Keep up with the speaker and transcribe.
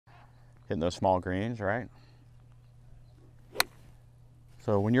hitting those small greens, right?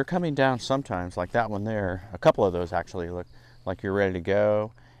 So when you're coming down sometimes, like that one there, a couple of those actually look like you're ready to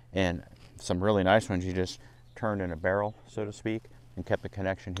go, and some really nice ones you just turned in a barrel, so to speak, and kept the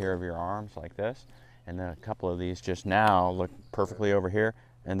connection here of your arms like this. And then a couple of these just now look perfectly over here,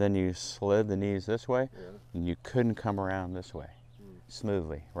 and then you slid the knees this way, and you couldn't come around this way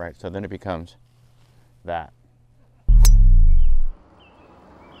smoothly, right? So then it becomes that.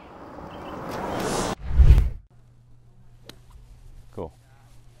 Cool.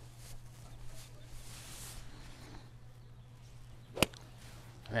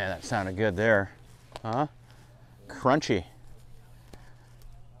 Man, that sounded good there. Huh? Crunchy.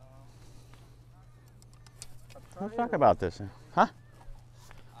 Let's talk about this. Huh?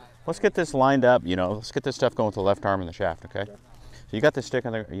 Let's get this lined up, you know. Let's get this stuff going with the left arm and the shaft, okay? So you got the stick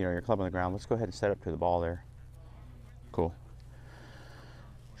on the, you know, your club on the ground. Let's go ahead and set up to the ball there. Cool.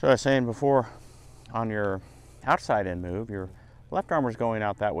 So I was saying before, on your outside in move, your left arm is going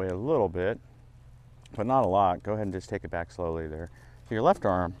out that way a little bit, but not a lot. Go ahead and just take it back slowly there. So your left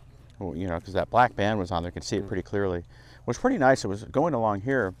arm, you know, because that black band was on there, you could see it pretty clearly. Was pretty nice. It was going along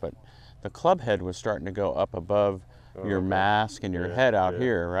here, but the club head was starting to go up above your mask and your head out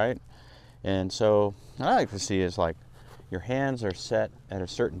here, right? And so what I like to see is like your hands are set at a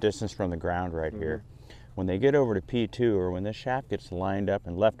certain distance from the ground right here. When they get over to P2, or when this shaft gets lined up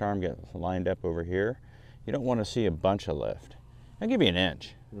and left arm gets lined up over here, you don't want to see a bunch of lift. I'll give you an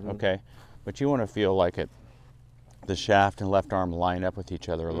inch, okay? But you want to feel like the shaft and left arm line up with each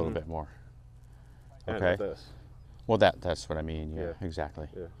other a little bit more. Okay. And with this. Well, that's what I mean. Yeah, exactly.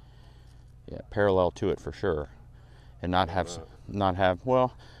 Yeah, parallel to it for sure, and not have some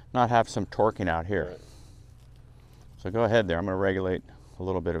torquing out here. Right. So go ahead there. I'm going to regulate a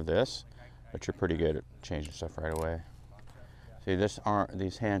little bit of this, but you're pretty good at changing stuff right away. See,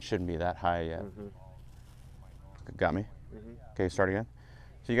 these hands shouldn't be that high yet. Got me? Okay, start again.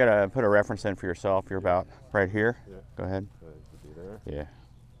 So you got to put a reference in for yourself. You're about right here. Go ahead. Yeah,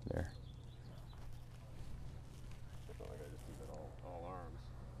 there.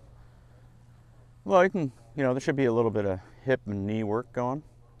 Well, you can, you know, there should be a little bit of hip and knee work going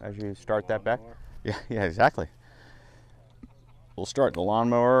as you start that back. Yeah, exactly. We'll start the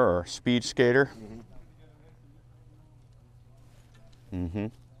lawnmower or speed skater.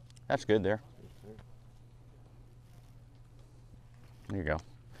 That's good there. There you go.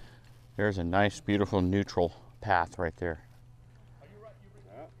 There's a nice, beautiful neutral path right there.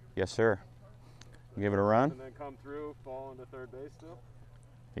 Yes, sir. Give it a run. And then come through, fall into third base still?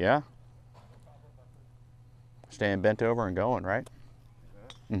 Yeah. Staying bent over and going, right?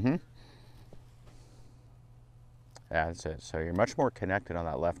 Yeah, that's it. So you're much more connected on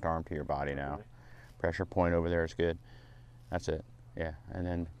that left arm to your body now. Pressure point over there is good. That's it. Yeah, and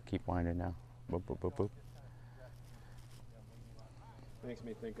then keep winding now. Boop, boop, boop, boop. Makes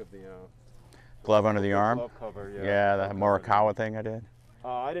me think of the glove under the arm. Glove cover, yeah. Yeah, the Morikawa thing I did.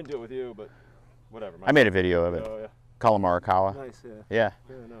 I didn't do it with you, but whatever. I made a video of it. Oh, yeah. Collin Morikawa. Nice, yeah. Yeah.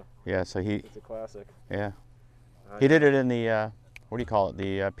 Yeah, no. Yeah, so It's a classic. Yeah. He did it in the, what do you call it,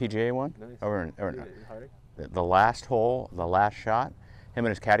 the PGA one? Nice. Over in the last hole, the last shot. Him and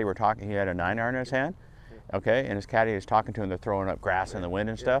his caddy were talking. He had a 9-iron in his hand, okay, and his caddy is talking to him. They're throwing up grass in the wind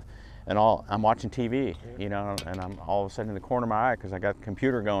and stuff. And I'm watching TV, you know, and I'm all of a sudden in the corner of my eye because I got the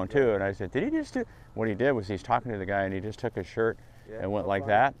computer going too. And I said, did he just do? What he did was he's talking to the guy and he just took his shirt and went like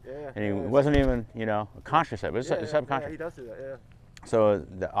that. And he wasn't even, you know, conscious of it. It was subconscious. Yeah, he does do that, yeah. So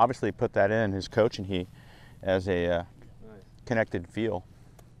obviously put that in, his coach and he, as a connected feel.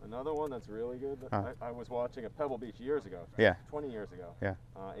 Another one that's really good. I was watching at Pebble Beach years ago. 20 years ago.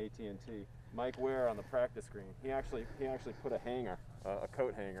 AT&T. Mike Ware on the practice screen. He actually put a hanger, a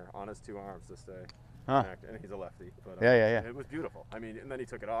coat hanger, on his two arms to stay connected. And he's a lefty. But, It was beautiful. I mean, and then he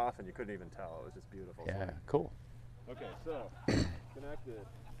took it off, and you couldn't even tell. It was just beautiful. Yeah, cool. Okay, so connected,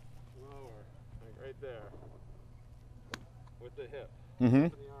 lower, like right there, with the hip. And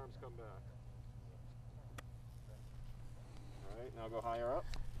the arms come back. All right, now go higher up.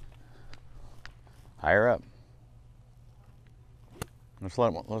 Higher up.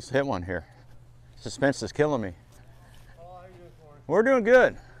 Let's hit one here. Suspense is killing me. Oh, how you doing, Warren? We're doing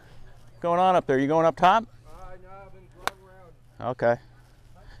good. What's going on up there? You going up top? No, I've been driving around. Okay.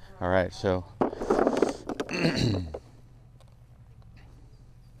 All right, so.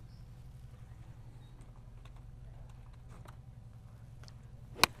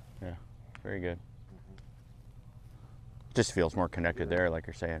 Yeah, very good. Just feels more connected there, like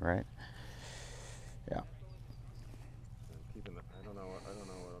you're saying, right? Yeah. I don't know what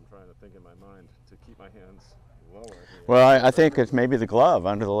I'm trying to think in my mind to keep my hands lower here. Well, I think it's maybe the glove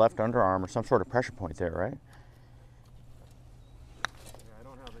under the left underarm or some sort of pressure point there, right? Yeah, I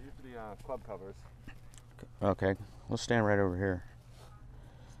don't have it. Used to be club covers. Okay, let's stand right over here.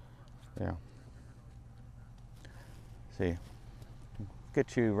 Yeah. See,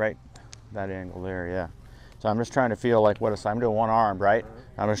 get you right that angle there, yeah. So I'm just trying to feel like I'm doing one arm, right?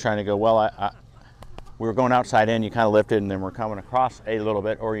 I'm just trying to go, well, we were going outside in, you kind of lifted, and then we're coming across a little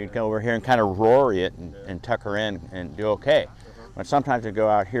bit, or you go over here and kind of rory it and tuck her in and do okay. But sometimes you go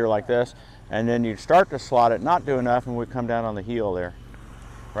out here like this, and then you start to slot it, not do enough, and we come down on the heel there,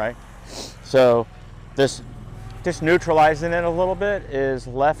 right? So this, just neutralizing it a little bit is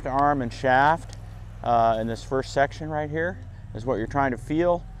left arm and shaft in this first section right here is what you're trying to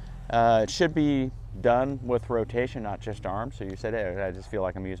feel. It should be done with rotation, not just arms. So you said, hey, I just feel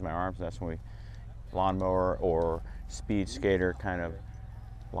like I'm using my arms, and that's when we lawnmower or speed skater kind of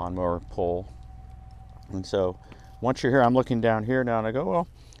lawnmower pull. And so once you're here, I'm looking down here now and I go, well,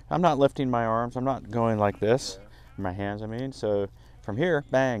 I'm not lifting my arms, I'm not going like this, my hands I mean. So from here,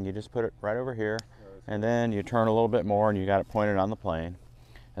 bang, you just put it right over here, and then you turn a little bit more and you got it pointed on the plane,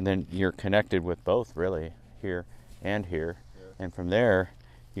 and then you're connected with both really, here and here. And from there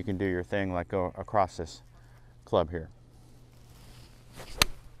you can do your thing, like go across this club here.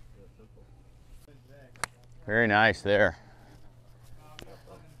 Very nice there.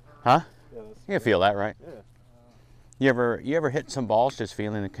 Huh? Yeah, you can feel that, right? Yeah. You ever hit some balls just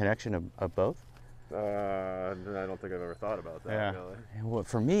feeling the connection of both? I don't think I've ever thought about that. Yeah. Really. Well,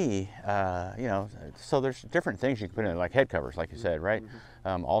 for me, you know, so there's different things you can put in, like head covers, like you said, right?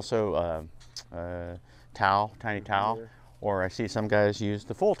 Also, towel, tiny towel, or I see some guys use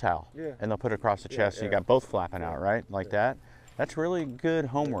the full towel, and they'll put it across the chest, so you got both flapping out, right? Like that. That's really good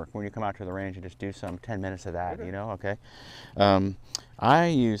homework when you come out to the range and just do some 10 minutes of that, you know, okay? I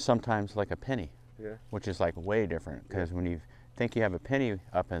use sometimes like a penny, which is like way different, because when you think you have a penny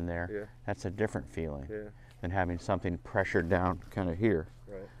up in there, that's a different feeling than having something pressured down kind of here,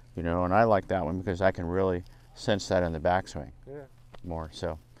 you know, and I like that one because I can really sense that in the backswing more,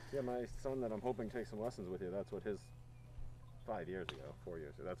 so. Yeah, my son that I'm hoping takes some lessons with you, that's what his 4 years ago,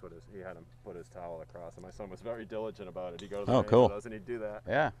 that's what he had him put his towel across, and my son was very diligent about it. He goes, oh, cool. Doesn't he do that?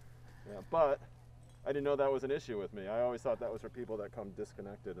 Yeah. But I didn't know that was an issue with me. I always thought that was for people that come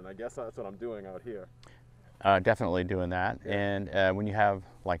disconnected, and I guess that's what I'm doing out here. Definitely doing that, and when you have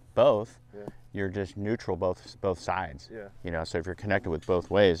like both, you're just neutral both sides. You know, so if you're connected with both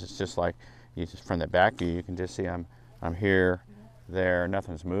ways, it's just like from the back view, you can just see I'm here, there,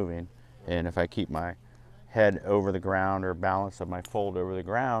 nothing's moving, and if I keep my head over the ground or balance of my fold over the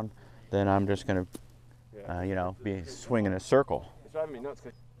ground, then I'm just going to, you know, be swinging a circle. It's driving me nuts.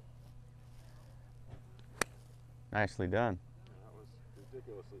 Nicely done. That was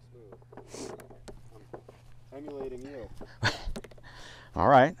ridiculously smooth. I'm emulating you. All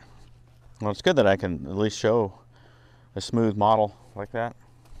right. Well, it's good that I can at least show a smooth model like that.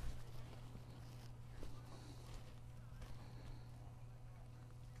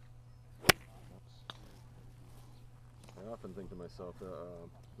 I often think to myself,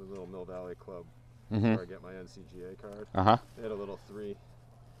 the little Mill Valley Club, where I get my NCGA card. They had a little three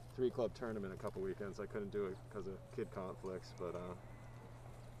club tournament a couple weekends. I couldn't do it because of kid conflicts, but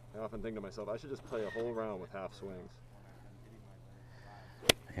I often think to myself, I should just play a whole round with half swings.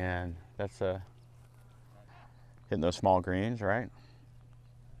 And that's hitting those small greens, right?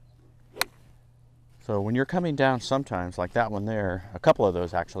 So when you're coming down, sometimes like that one there, a couple of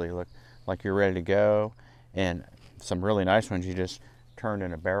those actually look like you're ready to go, and some really nice ones you just turned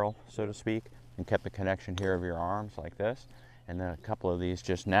in a barrel, so to speak, and kept the connection here of your arms like this. And then a couple of these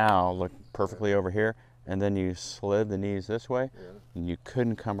just now look perfectly over here, and then you slid the knees this way, and you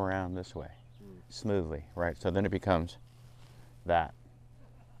couldn't come around this way smoothly, right? So then it becomes that.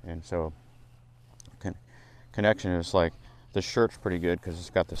 And so connection is like, the shirt's pretty good because it's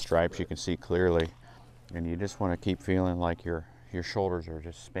got the stripes, you can see clearly, and you just want to keep feeling like your shoulders are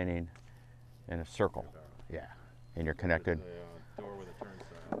just spinning in a circle. Yeah, and you're connected. A door with a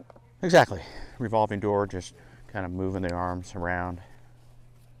turnstile. Exactly. Revolving door, just kind of moving the arms around.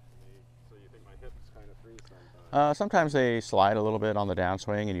 So you think my hips kind of freeze sometimes? Sometimes they slide a little bit on the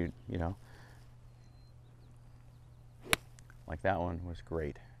downswing, and you know, like that one was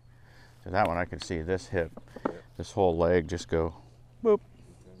great. So that one I could see this hip, this whole leg just go boop.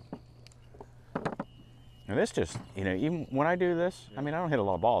 And this just, you know, even when I do this, I mean, I don't hit a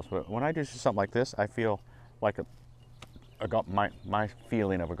lot of balls, but when I do something like this, I feel like my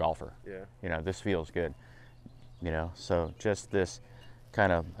feeling of a golfer. You know, this feels good. You know, so just this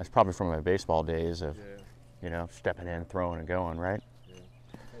kind of, that's probably from my baseball days of, you know, stepping in, throwing and going, right?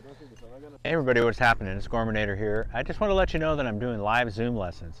 I don't think it's, I Hey everybody, what's happening? It's Gormanator here. I just want to let you know that I'm doing live Zoom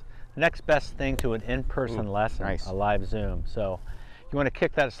lessons. The next best thing to an in-person lesson, nice. A live Zoom. So you want to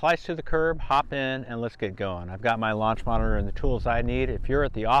kick that slice to the curb, hop in, and let's get going. I've got my launch monitor and the tools I need. If you're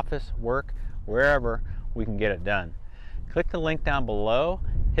at the office, work, wherever, we can get it done. Click the link down below,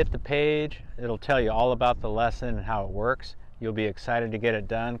 hit the page. It'll tell you all about the lesson and how it works. You'll be excited to get it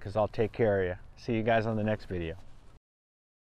done because I'll take care of you. See you guys on the next video.